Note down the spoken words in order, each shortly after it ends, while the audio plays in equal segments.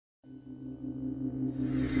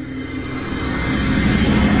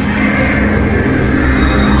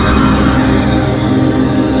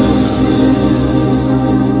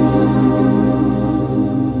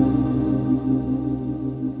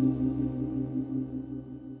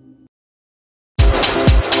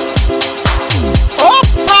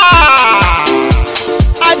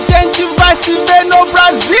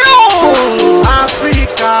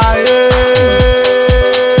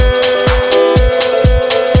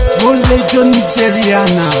Alejo Nigeria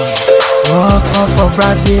now. Walk up for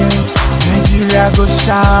Brazil, Nigeria go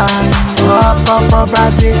shine. Walk up for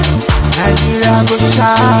Brazil, Nigeria go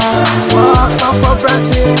shine. Walk up for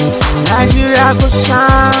Brazil, Nigeria go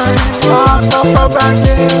shine. Walk up for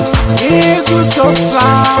Brazil, eagles go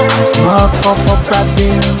fly. Walk up for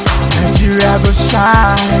Brazil, Nigeria go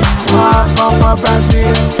shine. Walk up for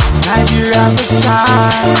Brazil, Nigeria go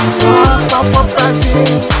shine. Walk up for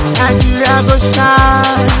Brazil, Nigeria go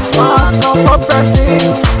shine. Walk up for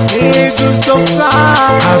Brazil, eagles go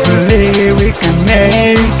fly. I believe we can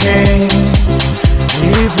make it.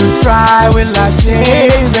 If we try, we'll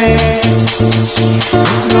achieve it.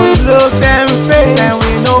 No look them face and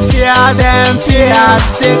we no fear them fear.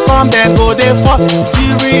 They come, they go, they fall.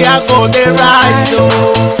 Nigeria go, they rise.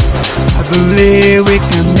 Oh, I believe we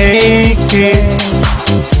can make it.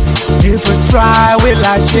 If we try, we'll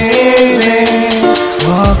achieve it.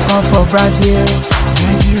 Walk up for Brazil,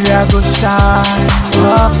 Nigeria go shine.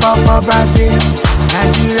 Walk up for Brazil,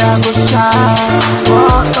 Nigeria go shine.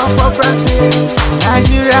 Walk up for Brazil,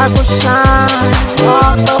 Nigeria go shine.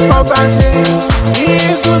 Walk up for Brazil,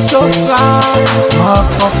 eagles go fly. Walk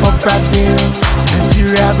up for Brazil,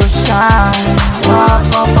 Nigeria go shine. Walk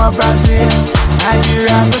up for Brazil,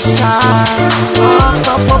 Nigeria go shine. Walk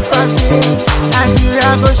up for Brazil,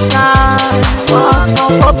 Nigeria go shine. Walk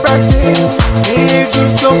up for Brazil,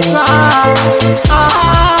 eagles go fly.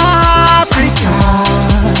 Africa.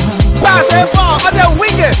 Basketball, on the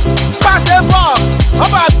wicket. Basketball,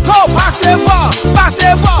 over go. Basketball,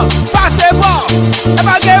 basketball, basketball. If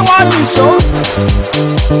I get one new show.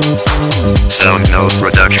 Sound Note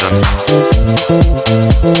Production.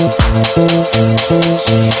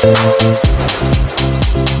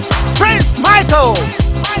 Prince Michael,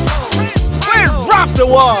 we rock the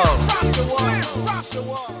world.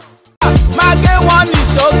 My get one new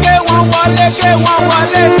show, get one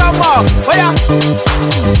wale, come on. Oh yeah,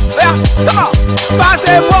 come on.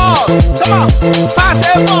 Basketball, come on.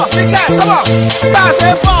 Basketball, forget, come on.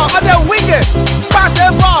 Basketball, on the wicket.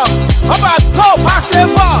 Basketball, over go.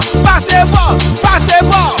 Basketball, basketball,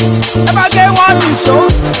 basketball. If I get one new show.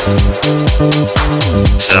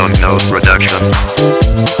 Sound Note Production.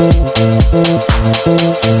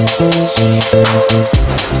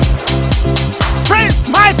 Prince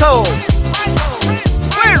Michael,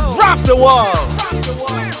 we rock the world.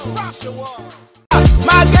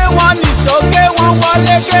 My get one new show, get one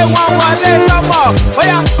wale, come on. Oh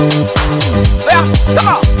yeah, come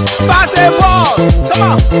on. Basketball, come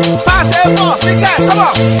on. Basketball, forget, come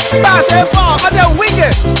on. Basketball, on the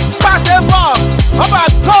wicket. Basketball, over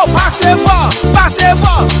go. Basketball,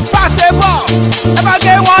 basketball, basketball. If I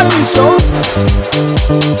get one new show.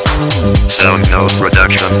 Sound Note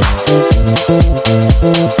Production.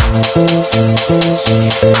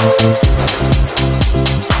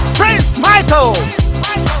 Prince Michael,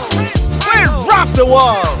 we rock the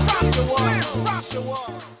world.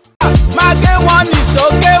 My get one new show,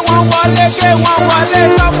 get one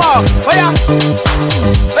wale, come on. Oh yeah,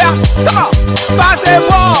 come on.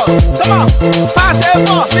 Basketball, come on.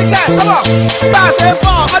 Basketball, forget, come on.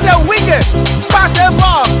 Basketball, on the wicket.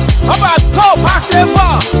 Basketball, over go.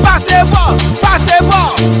 Basketball, basketball,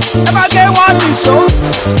 basketball. If I get one new show.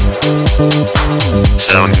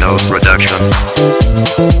 Sound Note Production.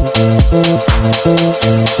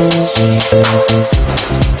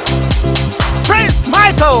 Prince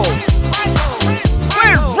Michael, we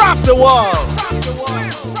rock the world.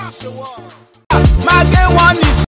 My get one new